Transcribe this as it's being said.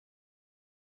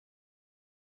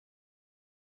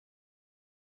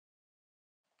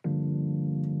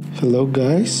Hello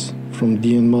guys, from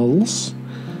DN Models.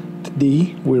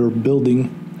 Today we're building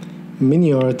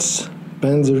MiniArt's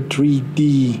Panzer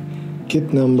III.D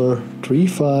kit number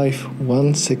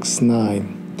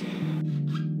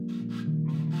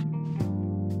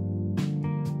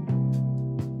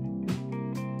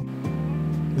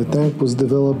 35169. The tank was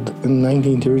developed in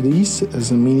 1930s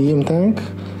as a medium tank,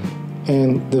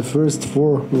 and the first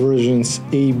four versions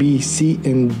A, B, C,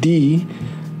 and D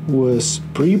was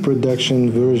pre-production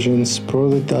versions.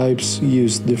 Prototypes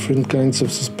used different kinds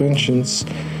of suspensions,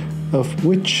 of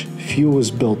which few was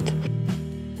built.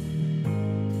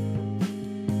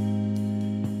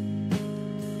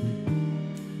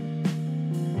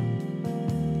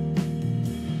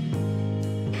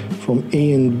 From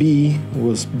A and B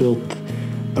was built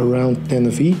around 10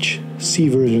 of each. C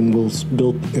version was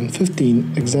built in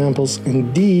 15 examples,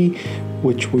 and D,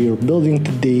 which we are building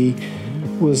today,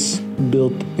 was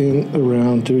built in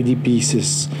around 30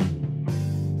 pieces.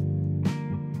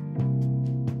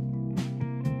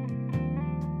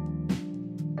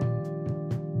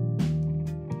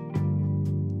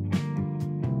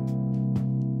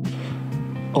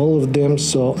 All of them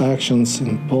saw actions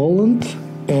in Poland,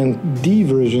 and D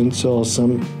version saw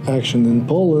some action in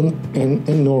Poland and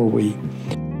in Norway.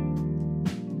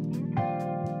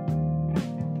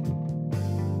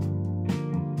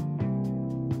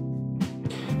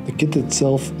 The kit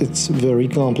itself, it's very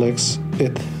complex.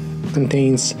 It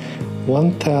contains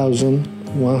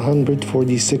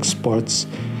 1,146 parts,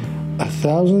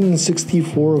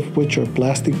 1,064 of which are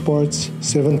plastic parts,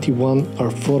 71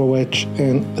 are photo etch,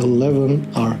 and 11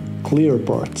 are clear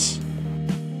parts.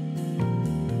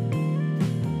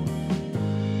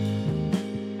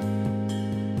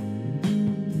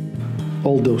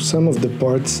 Although some of the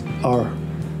parts are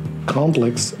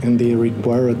complex and they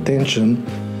require attention,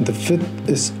 the fit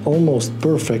is almost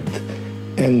perfect,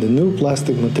 and the new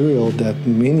plastic material that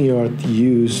MiniArt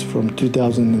used from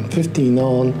 2015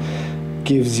 on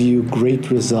gives you great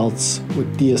results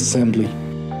with the assembly.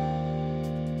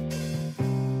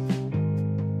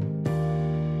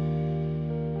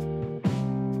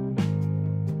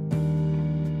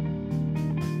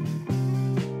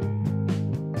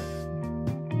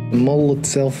 The model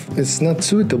itself is not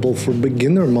suitable for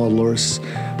beginner modelers.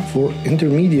 For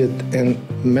intermediate and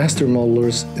master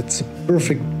modelers, it's a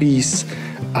perfect piece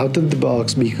out of the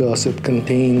box because it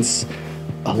contains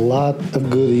a lot of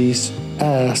goodies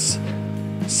as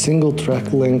single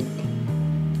track length,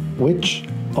 which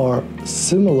are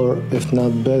similar if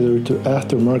not better to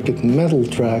aftermarket metal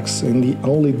tracks, and the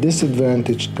only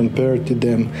disadvantage compared to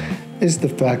them is the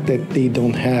fact that they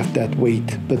don't have that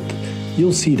weight, but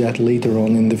you'll see that later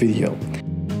on in the video.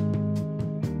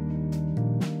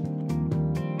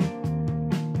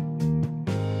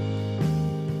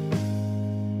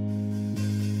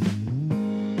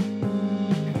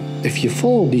 If you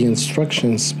follow the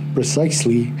instructions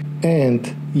precisely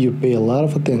and you pay a lot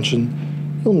of attention,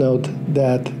 you'll note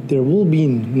that there will be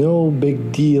no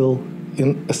big deal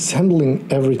in assembling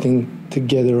everything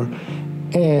together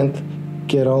and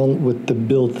get on with the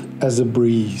build as a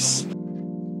breeze.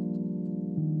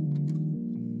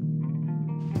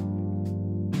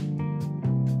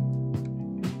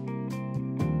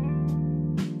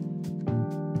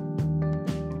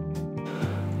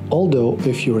 Although,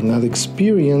 if you're not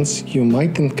experienced, you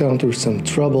might encounter some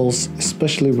troubles,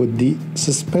 especially with the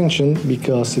suspension,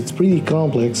 because it's pretty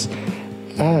complex,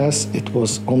 as it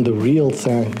was on the real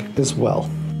tank as well.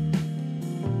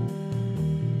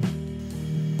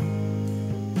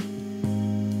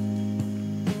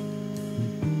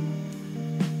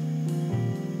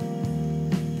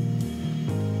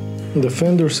 The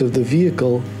fenders of the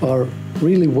vehicle are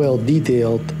really well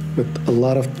detailed, with a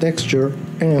lot of texture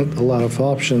and a lot of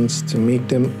options to make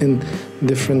them in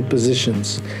different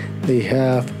positions. They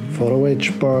have photo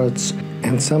etch parts,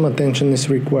 and some attention is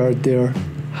required there.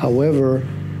 However,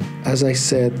 as I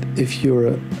said, if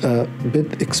you're a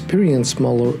bit experienced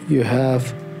modeler, you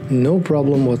have no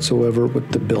problem whatsoever with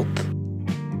the build.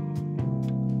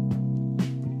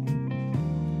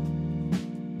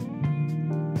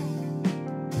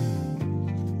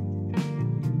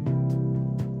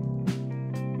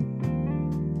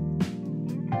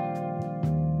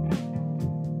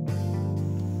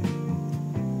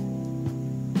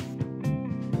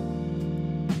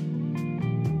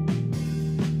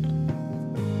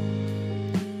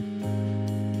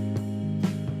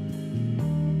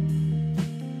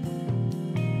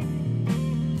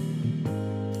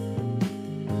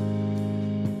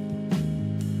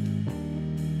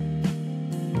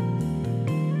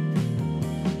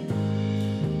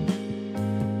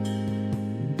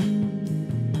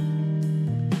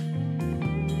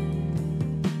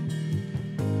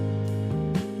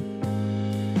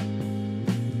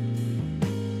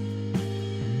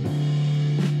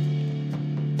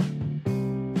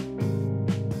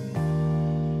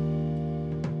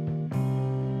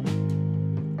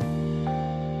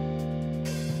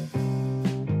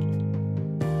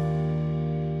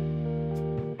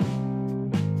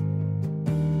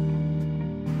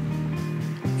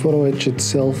 photo etch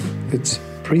itself, it's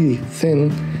pretty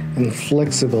thin and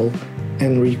flexible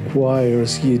and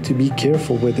requires you to be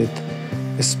careful with it,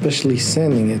 especially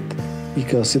sanding it,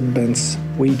 because it bends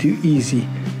way too easy.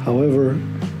 However,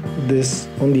 this,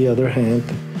 on the other hand,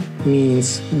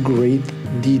 means great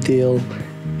detail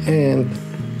and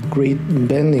great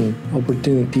bending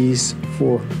opportunities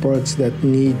for parts that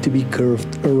need to be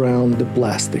curved around the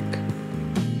plastic.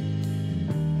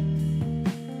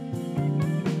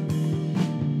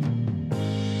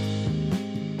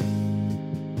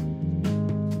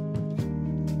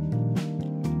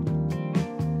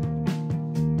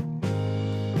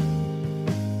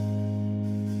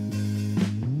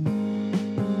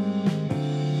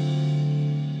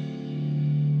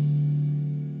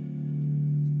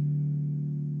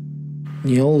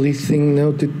 The only thing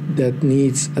noted that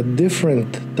needs a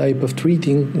different type of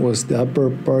treating was the upper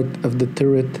part of the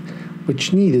turret,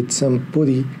 which needed some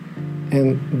putty,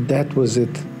 and that was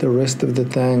it. The rest of the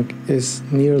tank is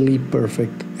nearly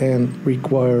perfect and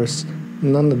requires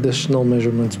none additional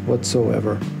measurements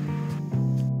whatsoever.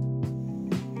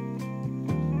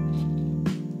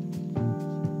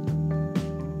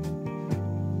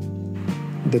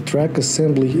 The track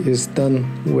assembly is done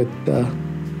with the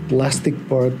plastic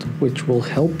part, which will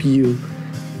help you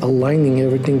aligning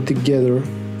everything together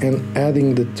and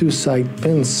adding the two side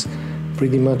pins,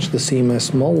 pretty much the same as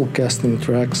small casting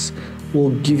tracks,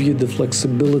 will give you the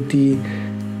flexibility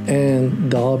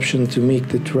and the option to make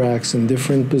the tracks in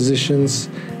different positions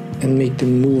and make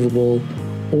them movable,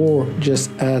 or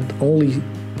just add only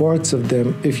parts of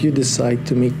them if you decide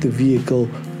to make the vehicle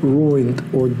ruined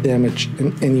or damaged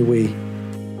in any way.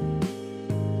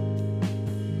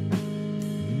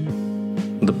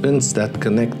 The pins that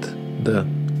connect the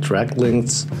track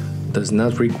lengths does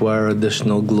not require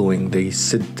additional gluing. They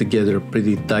sit together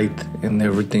pretty tight and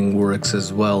everything works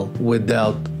as well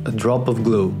without a drop of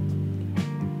glue.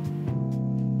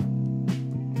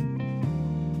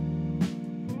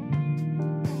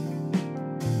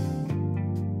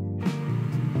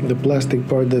 The plastic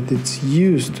part that it's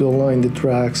used to align the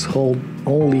tracks hold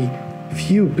only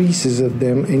few pieces of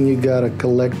them, and you gotta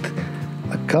collect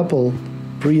a couple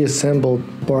pre-assembled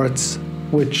parts,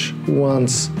 which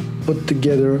once put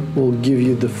together will give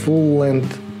you the full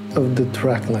length of the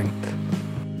track length.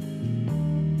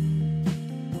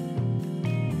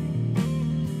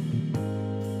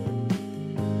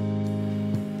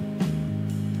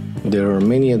 There are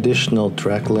many additional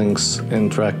track lengths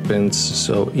and track pins,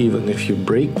 so even if you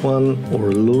break one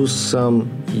or lose some,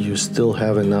 you still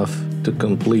have enough to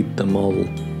complete the model.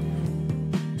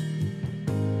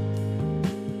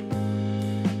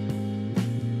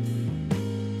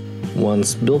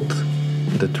 Once built,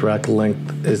 the track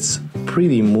length is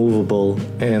pretty movable,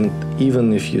 and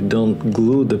even if you don't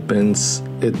glue the pins,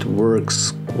 it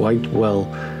works quite well.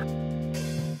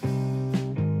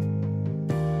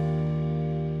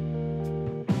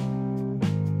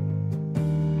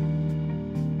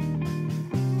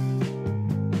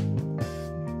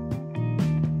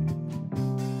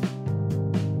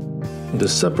 The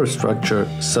superstructure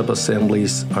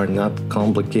sub-assemblies are not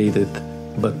complicated,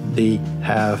 but they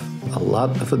have a lot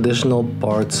of additional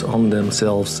parts on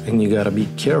themselves, and you gotta be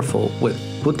careful with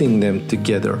putting them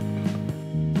together.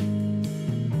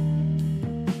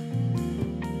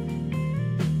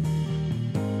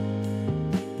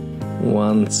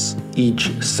 Once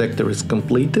each sector is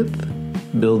completed,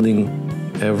 building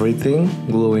everything,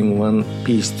 gluing one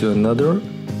piece to another,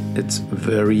 it's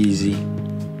very easy.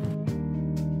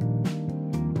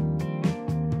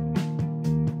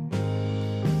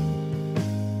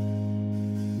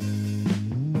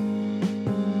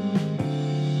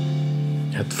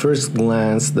 At first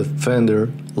glance, the fender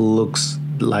looks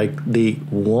like they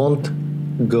won't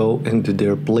go into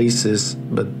their places,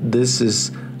 but this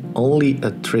is only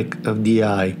a trick of the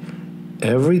eye.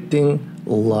 Everything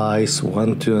lies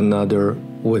one to another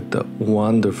with a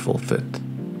wonderful fit.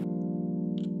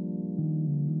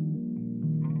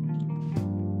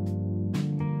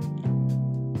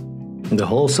 The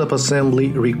whole sub-assembly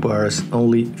requires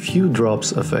only few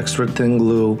drops of extra thin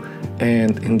glue,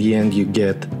 and in the end you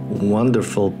get a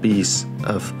wonderful piece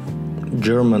of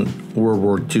German World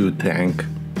War II tank.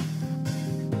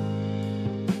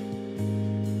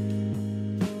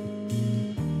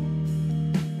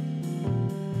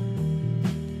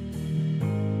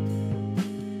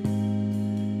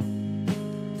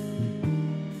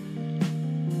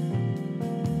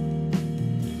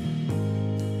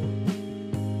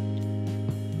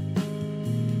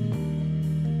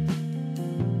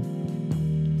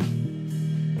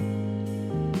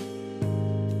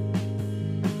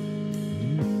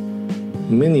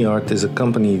 MiniArt is a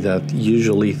company that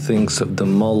usually thinks of the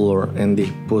modeler and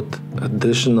they put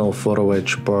additional photo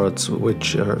etch parts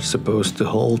which are supposed to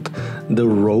hold the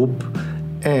rope,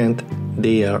 and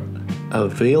they are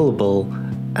available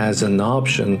as an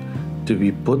option to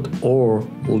be put or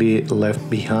left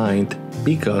behind,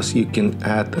 because you can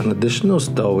add an additional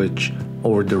stowage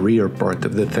over the rear part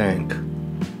of the tank.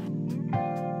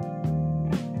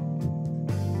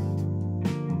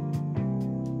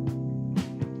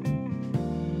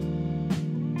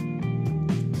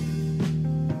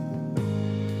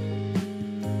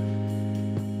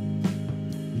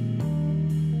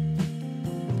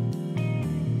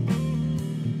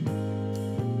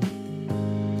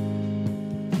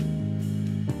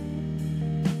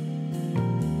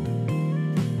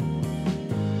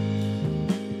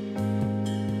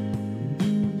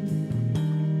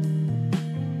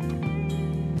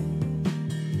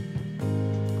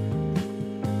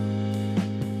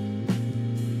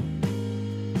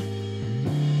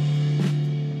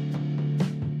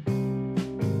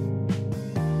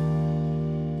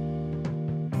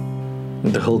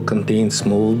 The hull contains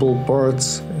movable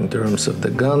parts in terms of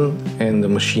the gun and the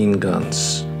machine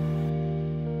guns.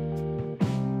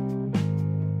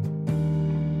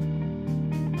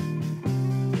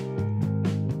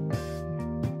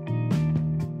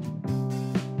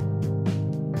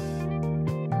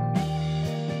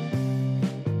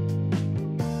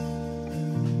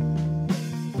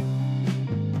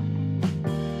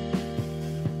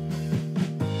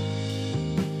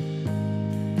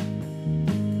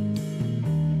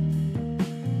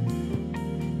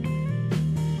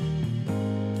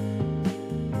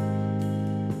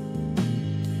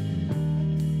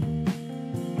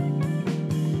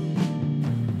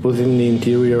 Putting the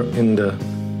interior in the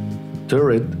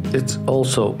turret, it's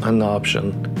also an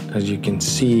option. As you can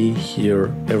see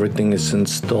here, everything is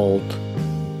installed.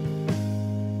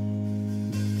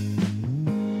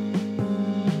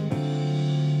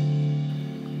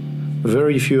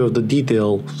 Very few of the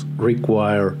details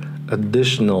require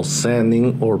additional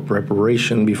sanding or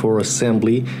preparation before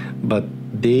assembly, but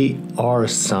there are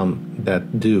some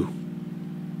that do.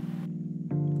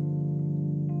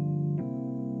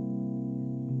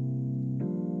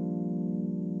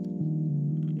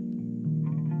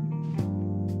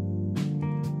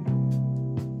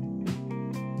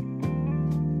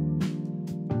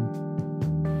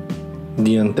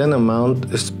 The antenna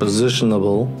mount is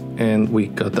positionable, and we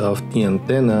cut off the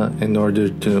antenna in order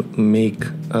to make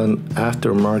an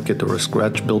aftermarket or a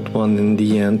scratch-built one in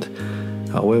the end.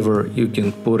 However, you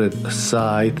can put it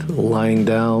aside, lying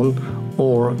down,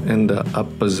 or in the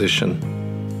up position.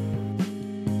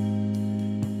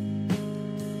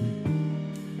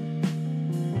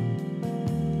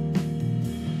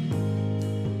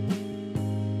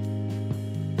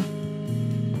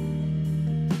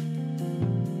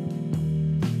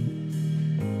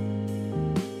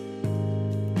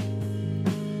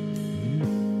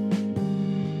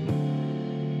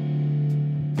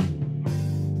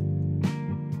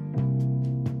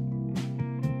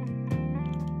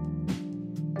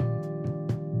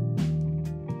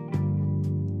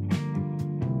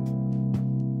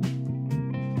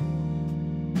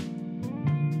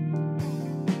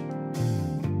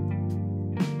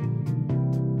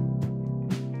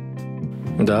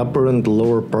 The upper and the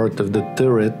lower part of the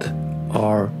turret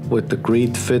are with a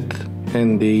great fit,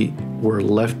 and they were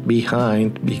left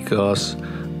behind because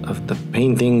of the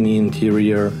painting the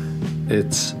interior.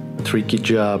 It's a tricky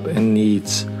job and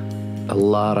needs a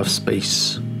lot of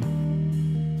space.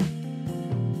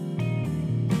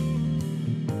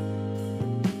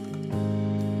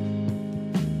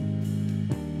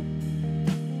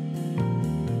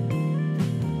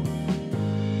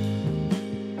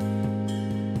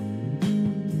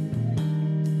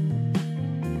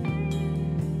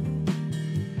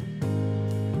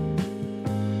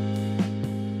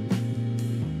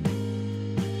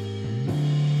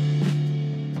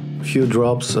 Few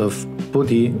drops of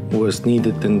putty was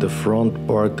needed in the front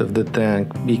part of the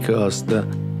tank because the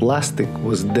plastic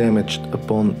was damaged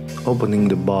upon opening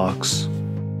the box.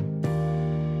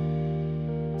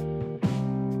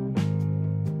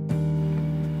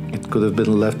 It could have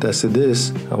been left as it is,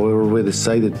 however we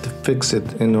decided to fix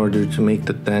it in order to make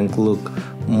the tank look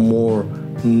more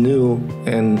new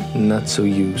and not so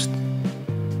used.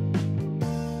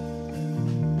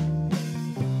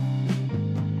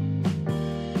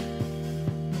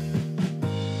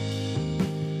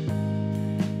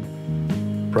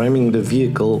 Priming the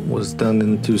vehicle was done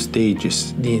in 2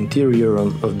 stages. The interior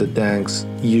of the tanks,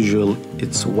 usually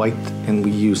it's white, and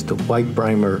we used a white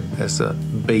primer as a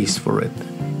base for it.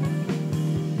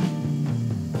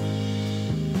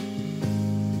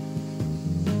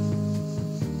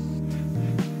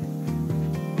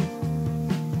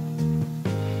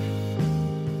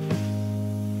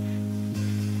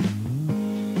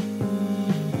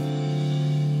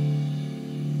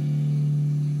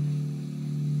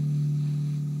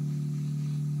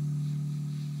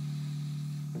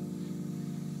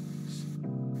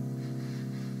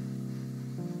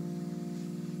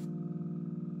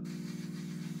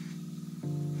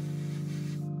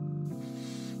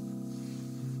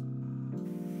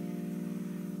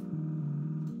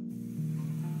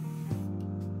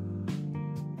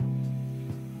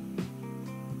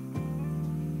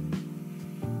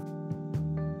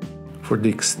 For the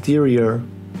exterior,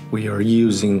 we are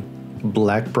using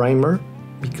black primer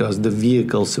because the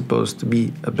vehicle is supposed to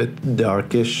be a bit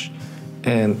darkish,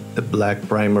 and the black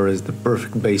primer is the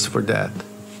perfect base for that.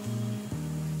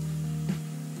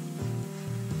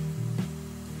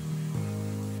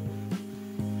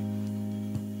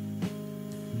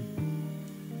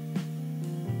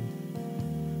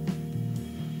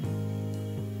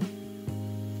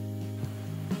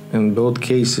 In both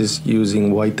cases,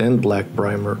 using white and black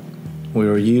primer, we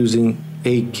are using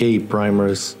AK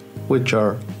primers, which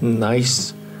are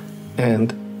nice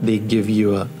and they give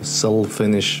you a subtle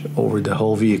finish over the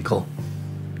whole vehicle.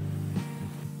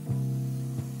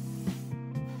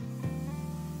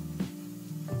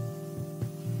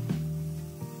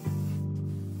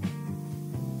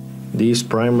 These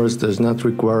primers does not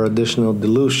require additional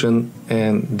dilution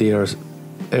and they are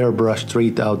airbrushed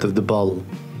straight out of the bottle.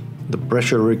 The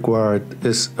pressure required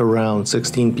is around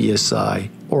 16 psi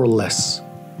or less.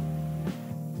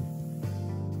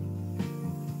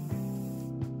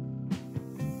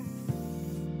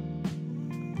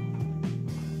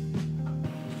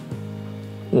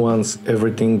 Once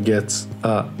everything gets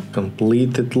a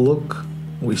completed look,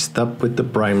 we stop with the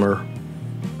primer.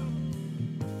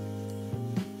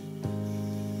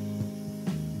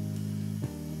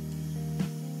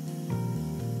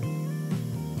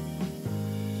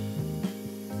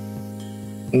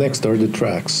 Next are the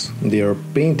tracks. They are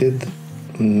painted,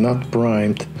 not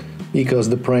primed, because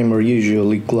the primer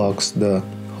usually clogs the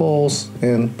holes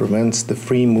and prevents the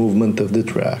free movement of the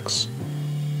tracks.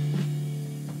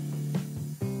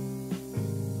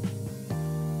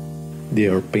 They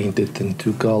are painted in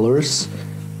two colors.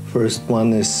 First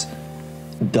one is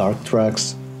dark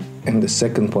tracks and the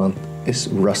second one is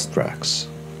rust tracks.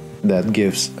 That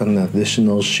gives an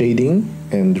additional shading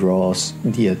and draws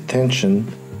the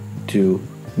attention to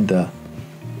the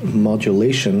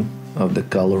modulation of the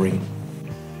coloring.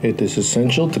 It is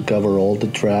essential to cover all the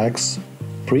tracks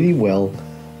pretty well,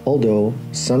 although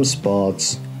some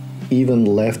spots even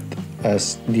left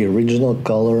as the original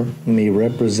color may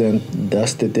represent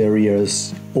dusted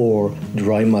areas or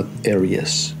dry mud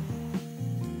areas.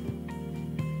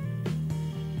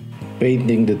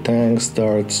 Painting the tank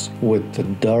starts with a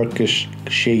darkish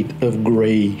shade of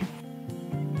gray.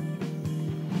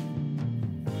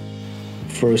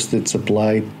 First, it's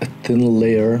applied a thin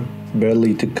layer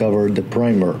barely to cover the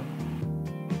primer.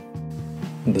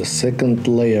 The second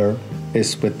layer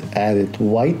is with added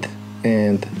white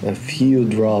and a few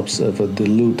drops of a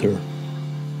diluter.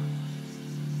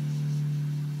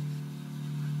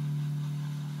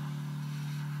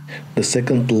 The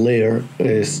second layer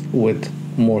is with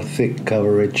more thick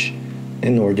coverage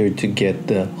in order to get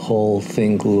the whole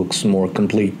thing looks more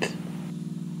complete.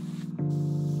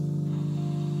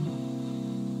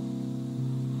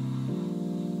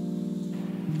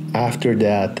 After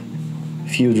that,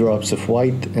 few drops of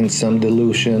white and some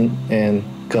dilution and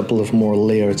couple of more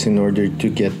layers in order to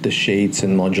get the shades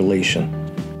and modulation.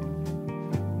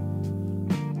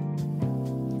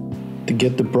 To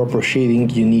get the proper shading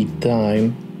you need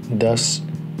time, thus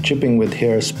chipping with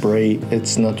hairspray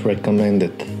it's not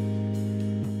recommended.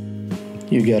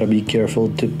 You gotta be careful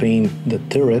to paint the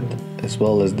turret as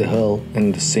well as the hull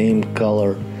in the same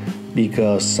color,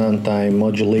 because sometimes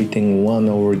modulating one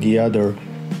over the other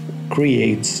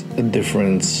creates a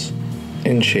difference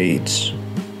in shades.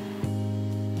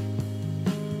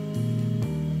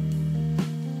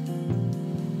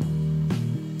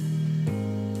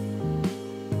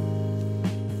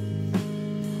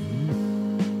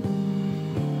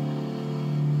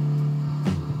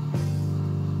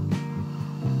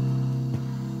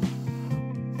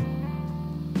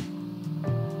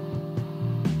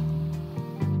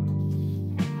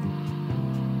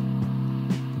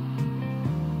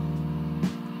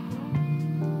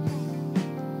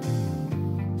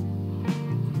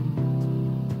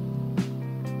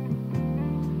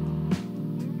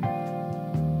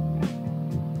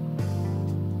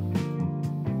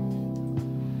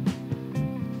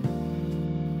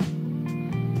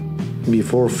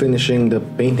 Before finishing the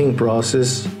painting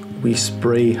process, we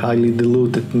spray highly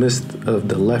diluted mist of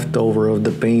the leftover of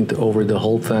the paint over the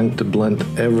whole tank to blend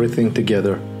everything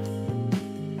together.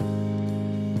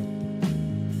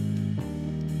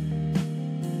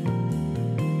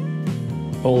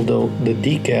 Although the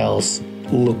decals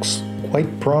looks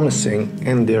quite promising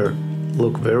and they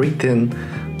look very thin,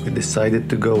 we decided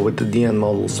to go with the DN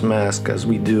Models mask as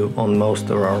we do on most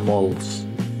of our models.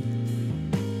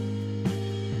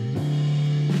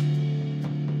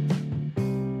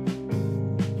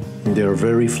 They're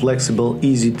very flexible,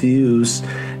 easy to use,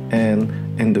 and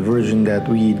in the version that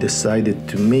we decided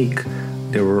to make,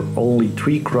 there were only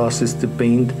 3 crosses to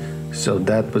paint, so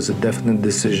that was a definite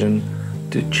decision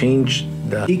to change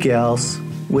the decals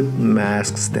with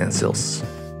mask stencils.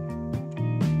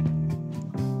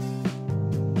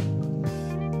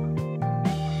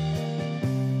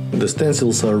 The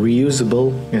stencils are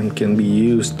reusable and can be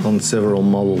used on several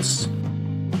models.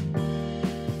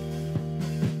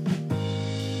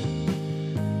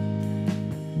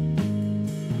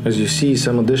 As you see,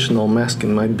 some additional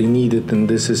masking might be needed, and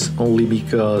this is only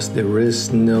because there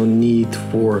is no need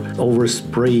for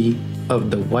overspray of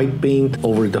the white paint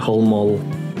over the whole model.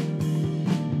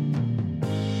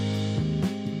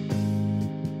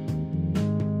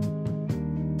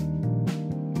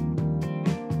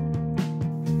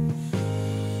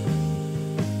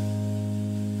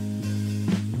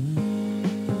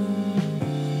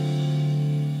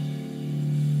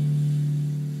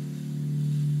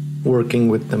 Working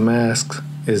with the masks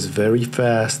is very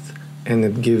fast, and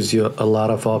it gives you a lot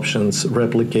of options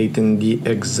replicating the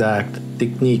exact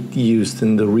technique used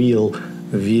in the real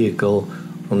vehicle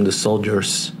from the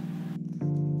soldiers.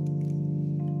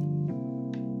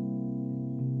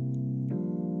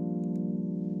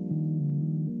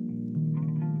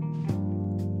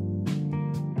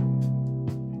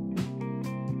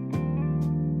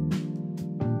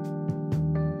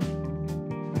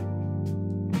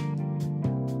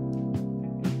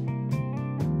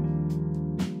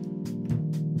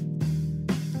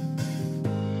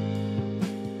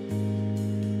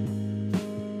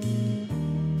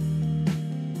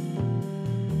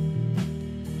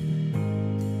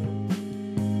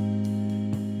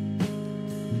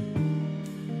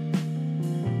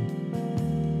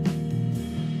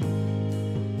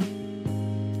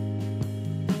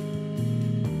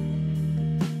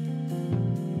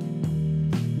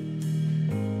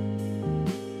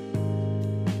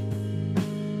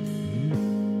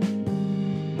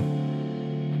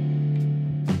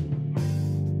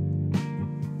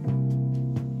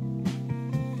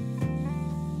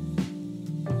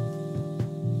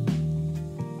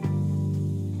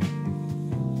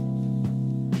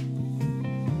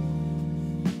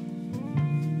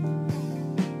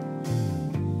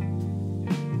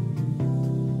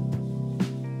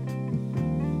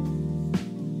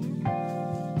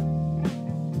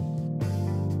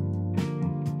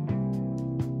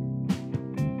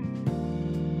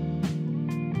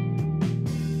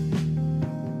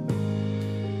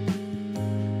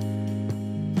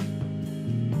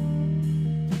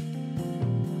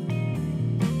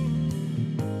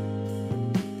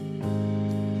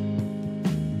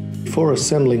 Before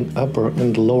assembling upper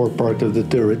and lower part of the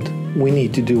turret, we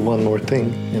need to do one more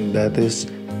thing, and that is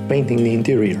painting the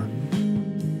interior.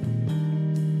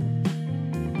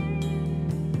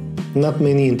 Not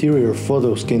many interior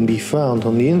photos can be found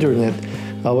on the internet,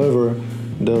 however,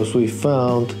 those we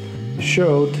found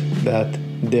showed that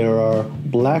there are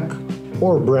black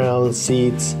or brown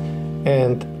seats,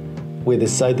 and we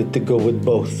decided to go with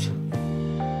both.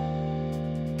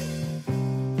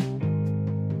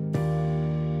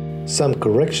 Some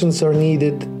corrections are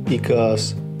needed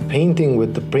because painting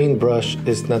with the paintbrush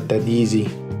is not that easy.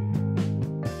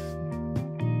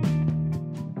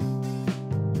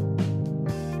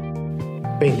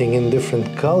 Painting in different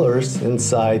colors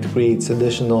inside creates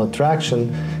additional attraction,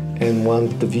 and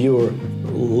once the viewer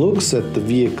looks at the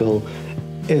vehicle,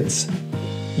 it's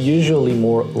usually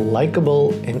more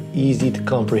likable and easy to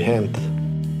comprehend.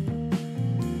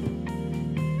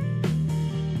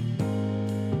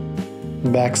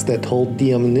 Backs that hold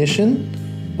the ammunition,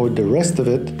 or the rest of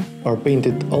it, are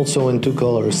painted also in 2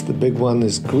 colors. The big one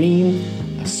is green,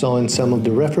 as saw in some of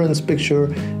the reference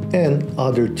picture, and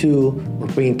other 2 were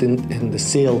painted in the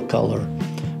sail color.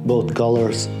 Both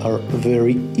colors are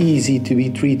very easy to be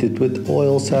treated with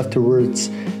oils afterwards,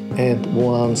 and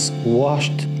once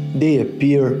washed, they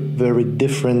appear very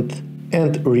different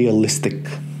and realistic.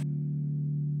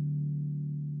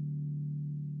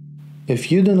 If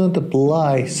you do not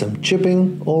apply some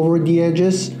chipping over the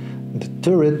edges, the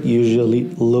turret usually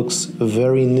looks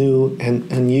very new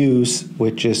and unused,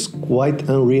 which is quite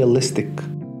unrealistic.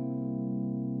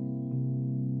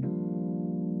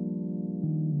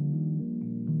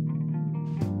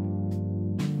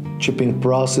 Chipping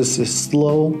process is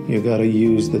slow, you gotta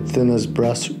use the thinnest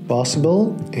brush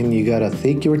possible, and you gotta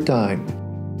take your time.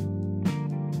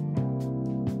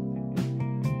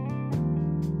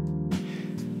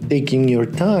 Taking your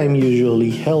time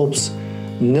usually helps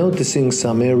noticing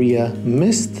some area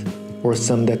missed, or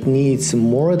some that needs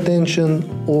more attention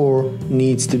or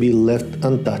needs to be left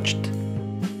untouched.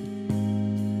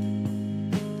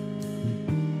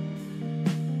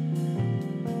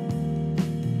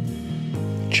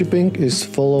 Chipping is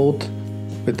followed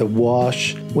with a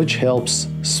wash, which helps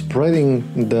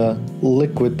spreading the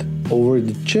liquid over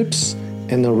the chips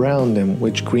and around them,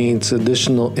 which creates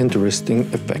additional interesting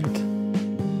effect.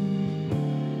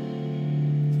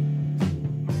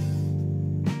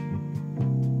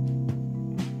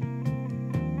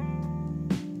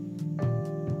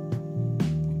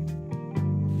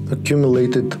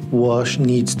 Accumulated wash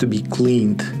needs to be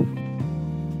cleaned.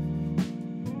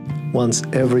 Once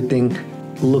everything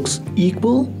looks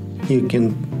equal, you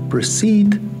can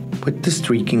proceed with the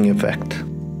streaking effect.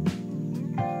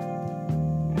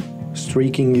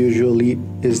 Streaking usually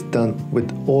is done with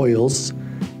oils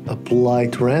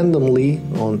applied randomly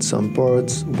on some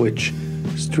parts, which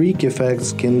streak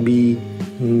effects can be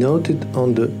noted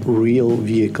on the real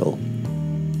vehicle.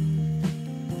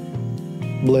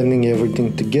 Blending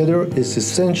everything together is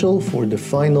essential for the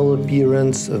final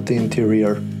appearance of the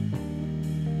interior.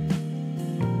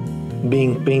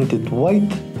 Being painted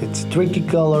white, it's a tricky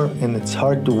color and it's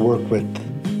hard to work with.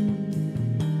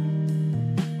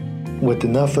 With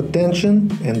enough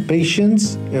attention and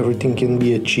patience, everything can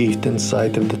be achieved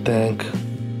inside of the tank.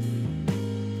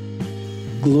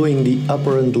 Gluing the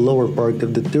upper and lower part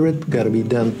of the turret gotta be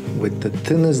done with the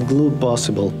thinnest glue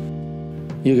possible.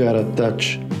 You gotta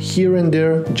touch here and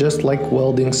there, just like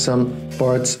welding some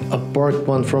parts apart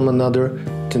one from another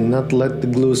to not let the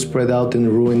glue spread out and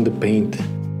ruin the paint.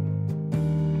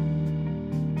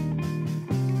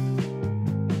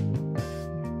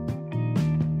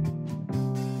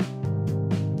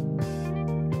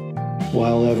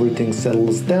 While everything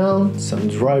settles down, some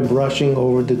dry brushing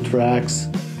over the tracks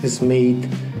is made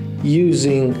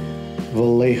using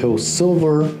Vallejo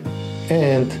silver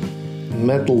and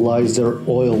metallizer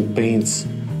oil paints,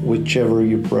 whichever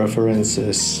your preference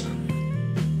is.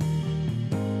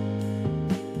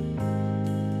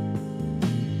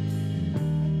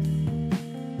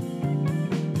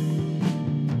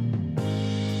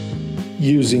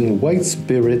 Using white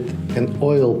spirit and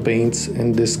oil paints,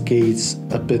 in this case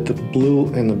a bit of blue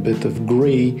and a bit of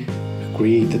gray,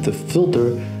 created a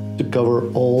filter to cover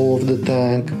all of the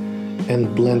tank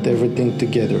and blend everything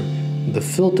together. The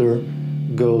filter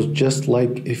goes just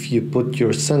like if you put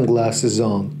your sunglasses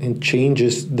on and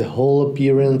changes the whole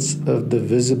appearance of the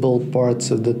visible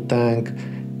parts of the tank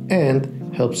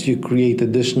and helps you create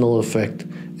additional effect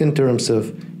in terms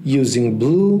of using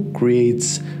blue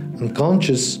creates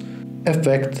unconscious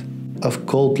effect of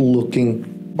cold looking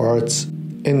parts,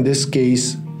 in this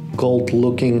case cold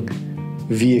looking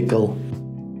vehicle.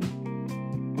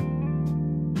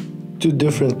 Two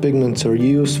different pigments are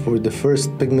used for the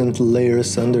first pigment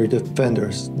layers under the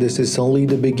fenders. This is only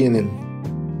the beginning.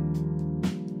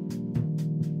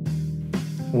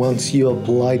 Once you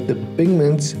apply the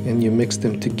pigments and you mix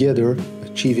them together,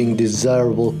 achieving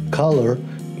desirable color,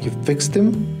 you fix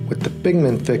them with the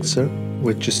pigment fixer,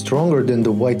 which is stronger than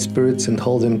the white spirits, and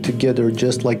hold them together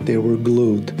just like they were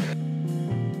glued.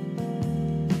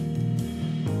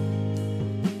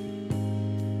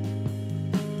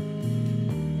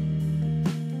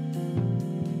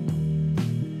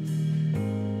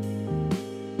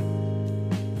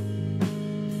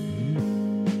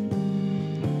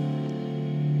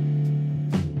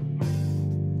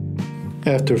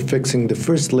 After fixing the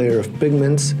first layer of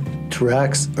pigments,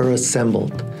 tracks are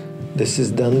assembled. This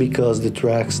is done because the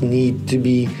tracks need to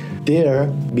be there,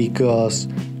 because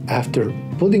after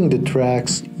putting the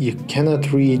tracks, you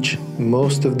cannot reach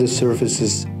most of the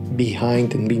surfaces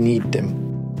behind and beneath them.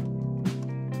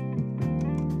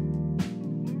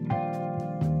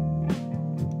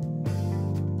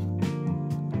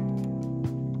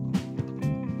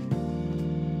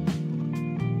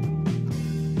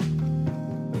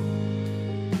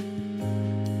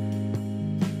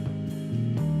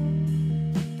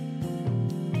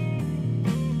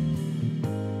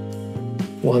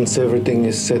 Once everything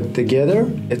is set together,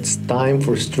 it's time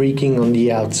for streaking on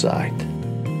the outside.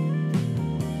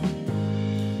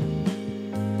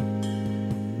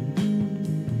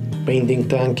 Painting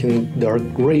tank in dark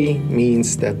gray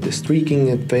means that the streaking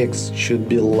effects should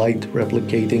be light,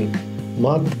 replicating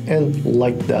mud and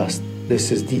light dust.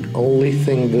 This is the only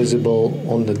thing visible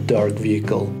on the dark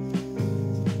vehicle.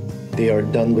 They are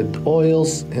done with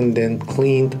oils and then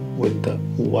cleaned with the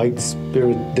white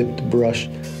spirit dipped brush,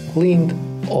 cleaned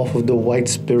off of the white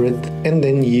spirit and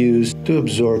then used to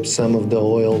absorb some of the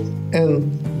oil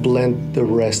and blend the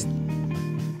rest.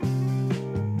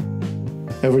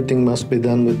 Everything must be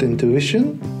done with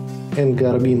intuition and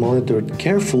gotta be monitored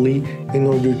carefully in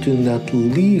order to not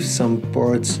leave some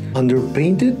parts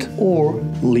underpainted or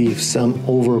leave some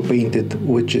overpainted,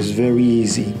 which is very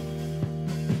easy.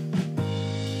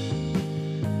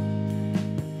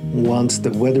 Once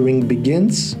the weathering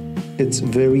begins, it's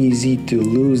very easy to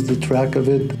lose the track of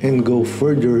it and go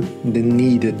further than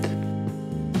needed.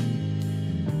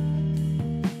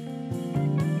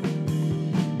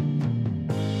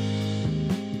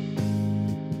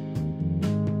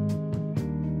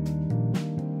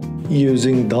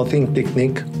 Using dotting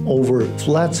technique over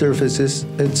flat surfaces,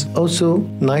 it's also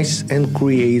nice and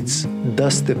creates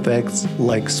dust effects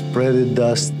like spreaded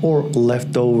dust or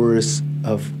leftovers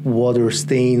of water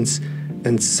stains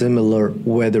and similar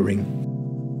weathering.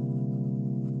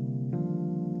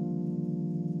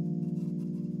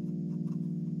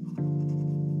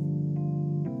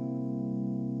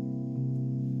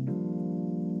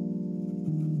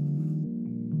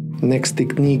 Next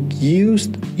technique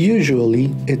used,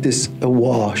 usually it is a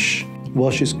wash.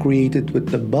 Wash is created with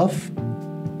the buff,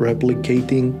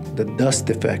 replicating the dust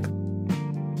effect.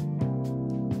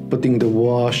 Putting the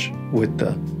wash with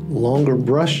the longer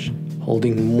brush,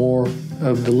 holding more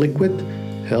of the liquid,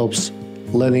 helps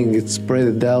letting it spread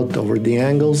it out over the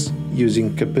angles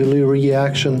using capillary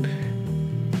action,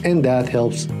 and that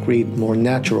helps create more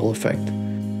natural effect.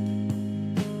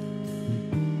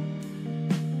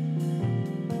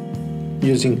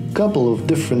 Using a couple of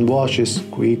different washes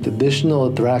create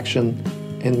additional attraction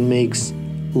and makes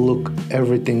look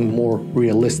everything more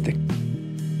realistic.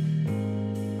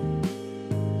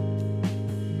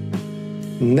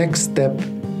 Next step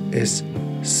is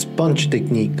sponge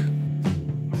technique.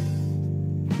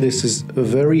 This is a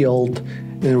very old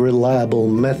and reliable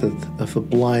method of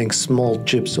applying small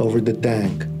chips over the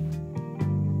tank.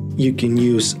 You can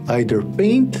use either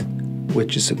paint,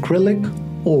 which is acrylic,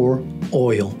 or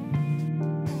oil.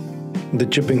 The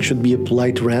chipping should be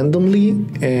applied randomly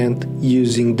and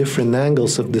using different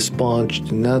angles of the sponge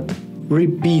to not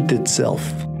repeat itself.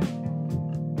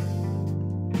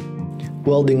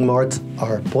 Welding marks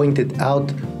are pointed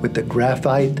out with a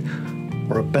graphite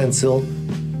or a pencil.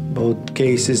 Both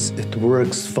cases it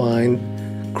works fine,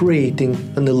 creating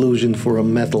an illusion for a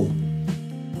metal.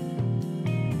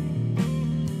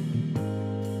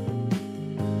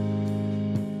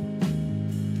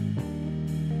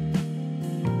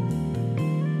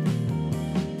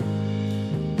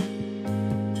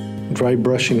 Dry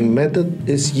brushing method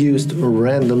is used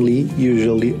randomly,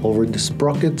 usually over the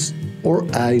sprockets or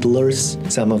idlers,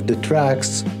 some of the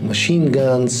tracks, machine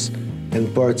guns,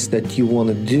 and parts that you want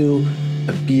to do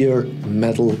appear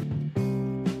metal.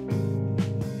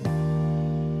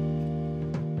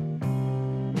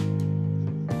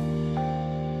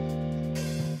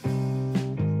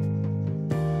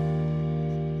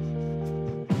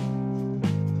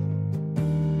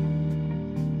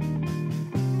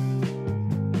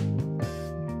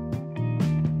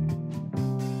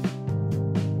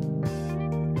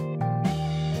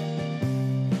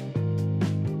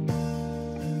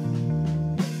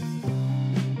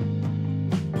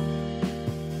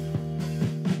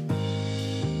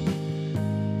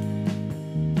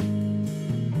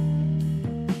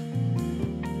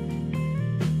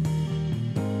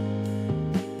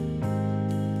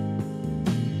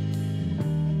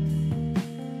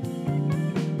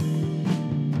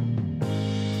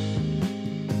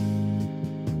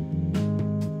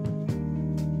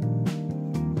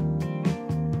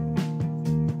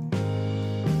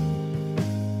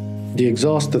 The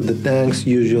exhaust of the tanks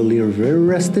usually are very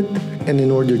rusted, and in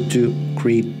order to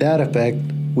create that effect,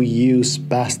 we use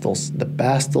pastels. The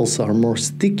pastels are more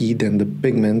sticky than the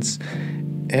pigments,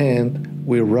 and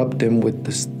we rub them with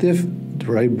the stiff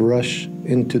dry brush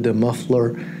into the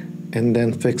muffler and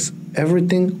then fix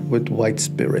everything with white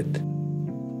spirit.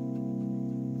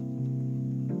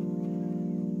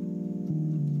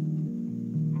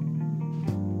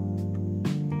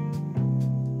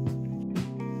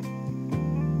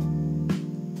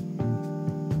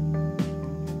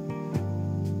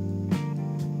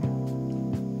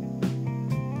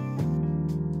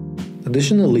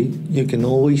 Additionally, you can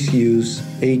always use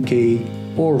AK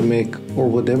or MIC or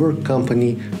whatever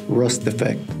company rust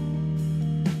effect.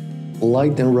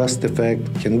 Light and rust effect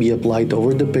can be applied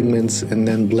over the pigments and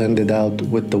then blended out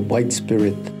with the white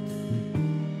spirit.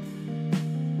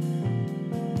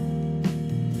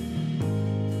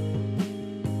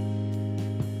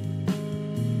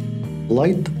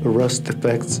 Light rust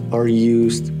effects are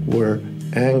used where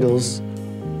angles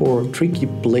or tricky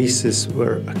places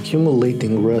where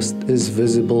accumulating rust is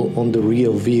visible on the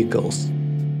real vehicles.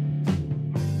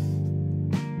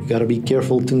 You gotta be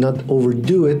careful to not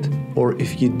overdo it, or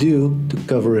if you do, to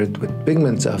cover it with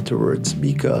pigments afterwards,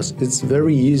 because it's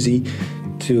very easy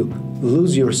to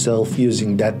lose yourself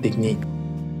using that technique.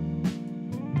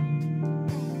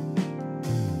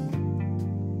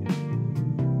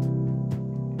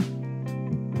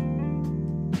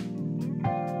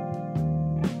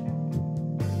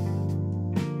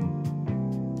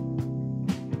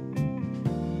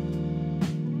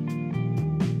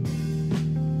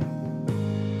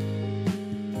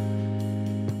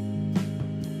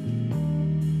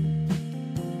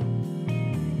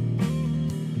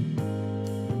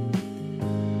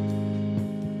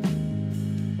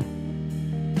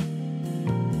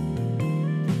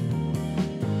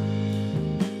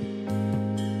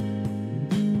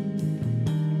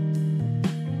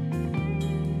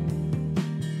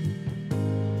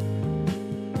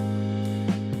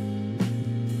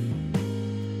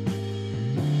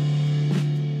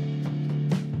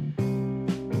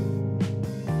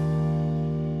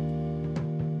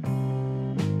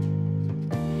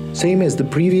 Same as the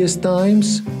previous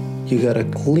times, you gotta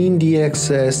clean the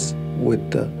excess with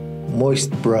the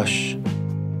moist brush.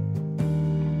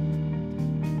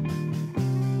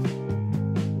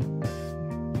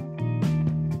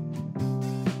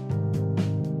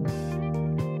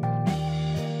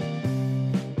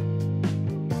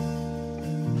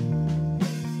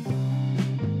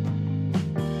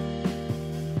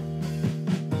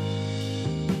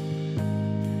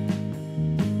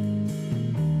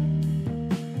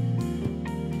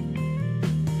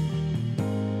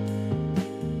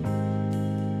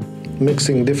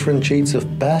 Mixing different shades of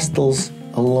pastels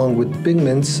along with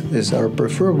pigments is our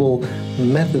preferable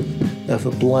method of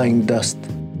applying dust.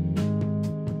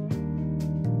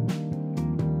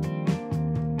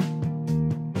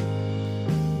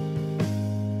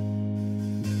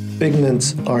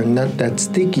 Pigments are not that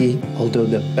sticky, although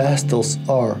the pastels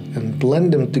are, and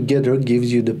blend them together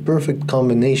gives you the perfect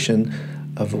combination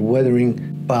of a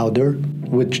weathering powder,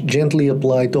 which gently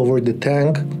applied over the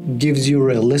tank gives you a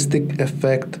realistic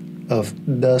effect of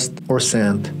dust or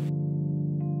sand.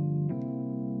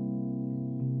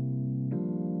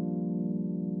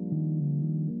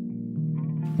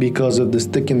 Because of the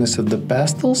stickiness of the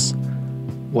pastels,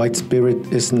 white spirit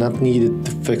is not needed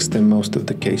to fix them most of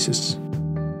the cases.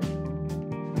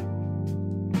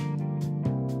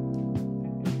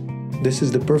 This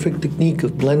is the perfect technique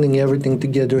of blending everything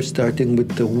together, starting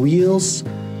with the wheels,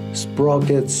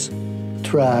 sprockets,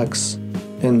 tracks,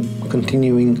 and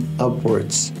continuing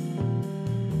upwards.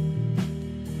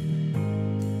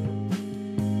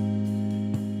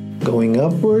 Going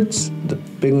upwards, the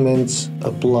pigments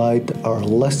applied are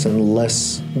less and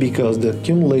less because the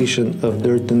accumulation of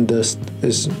dirt and dust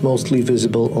is mostly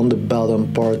visible on the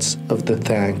bottom parts of the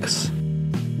tanks.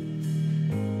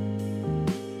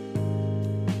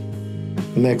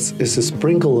 Next is a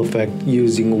sprinkle effect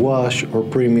using wash or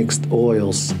pre-mixed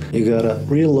oils. You gotta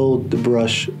reload the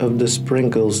brush of the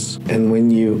sprinkles, and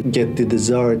when you get the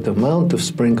desired amount of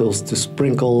sprinkles to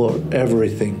sprinkle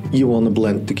everything you want to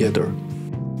blend together.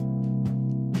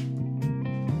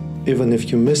 Even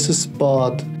if you miss a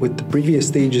spot with the previous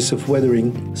stages of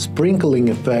weathering, sprinkling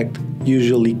effect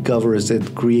usually covers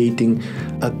it, creating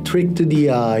a trick to the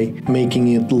eye, making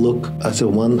it look as a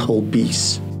one whole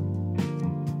piece.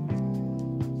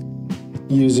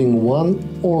 Using one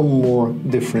or more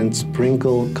different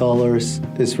sprinkle colors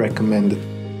is recommended.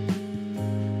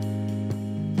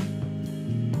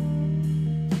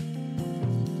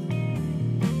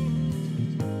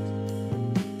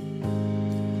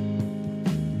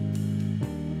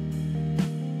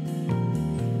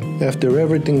 After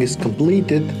everything is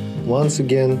completed, once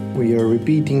again we are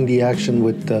repeating the action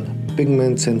with the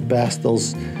pigments and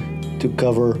pastels to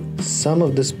cover some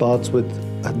of the spots with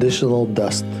additional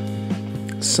dust.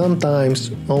 Sometimes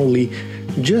only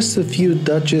just a few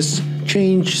touches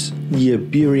change the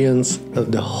appearance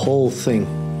of the whole thing.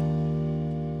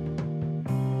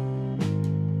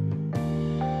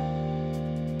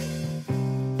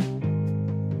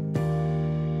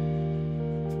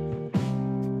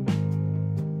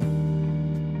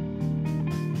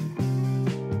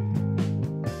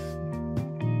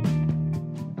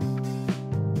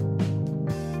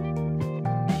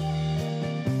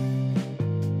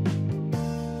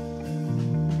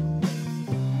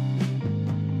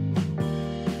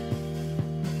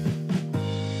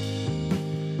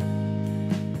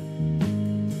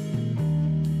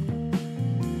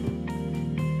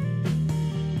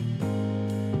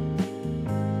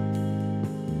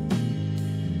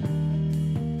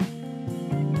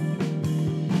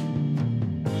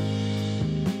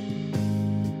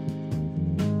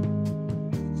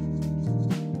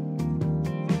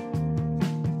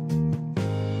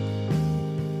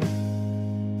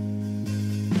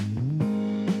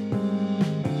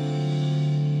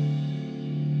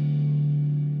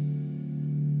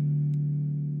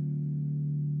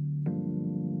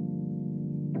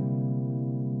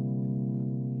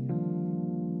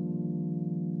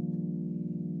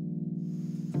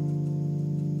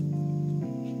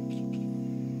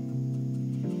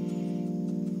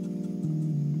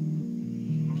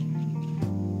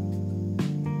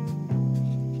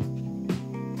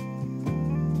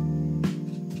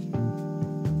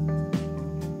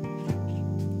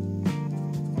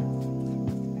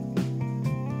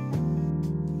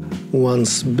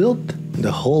 Once built,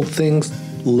 the whole thing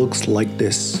looks like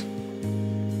this.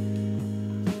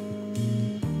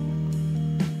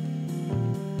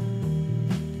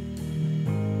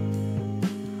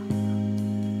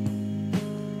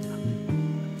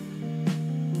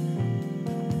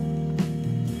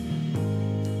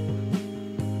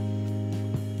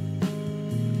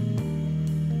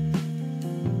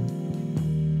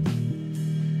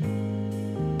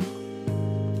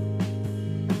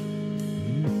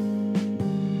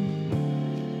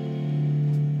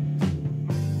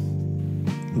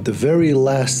 The very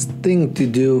last thing to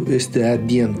do is to add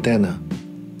the antenna.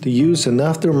 To use an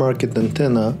aftermarket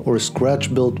antenna or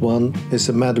scratch-built one is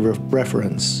a matter of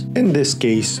preference. In this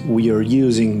case, we are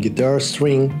using guitar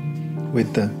string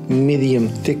with a medium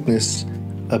thickness,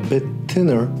 a bit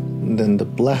thinner than the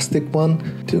plastic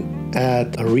one, to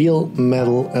add a real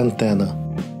metal antenna.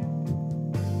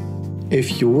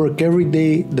 If you work every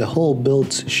day, the whole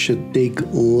builds should take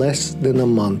less than a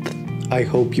month. I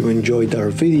hope you enjoyed our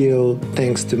video.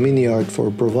 Thanks to MiniArt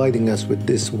for providing us with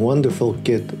this wonderful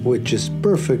kit, which is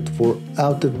perfect for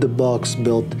out-of-the-box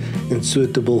build and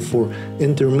suitable for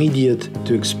intermediate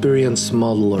to experienced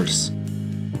modelers.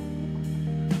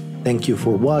 Thank you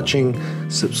for watching.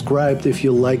 Subscribe if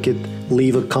you like it.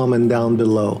 Leave a comment down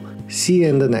below. See you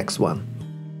in the next one.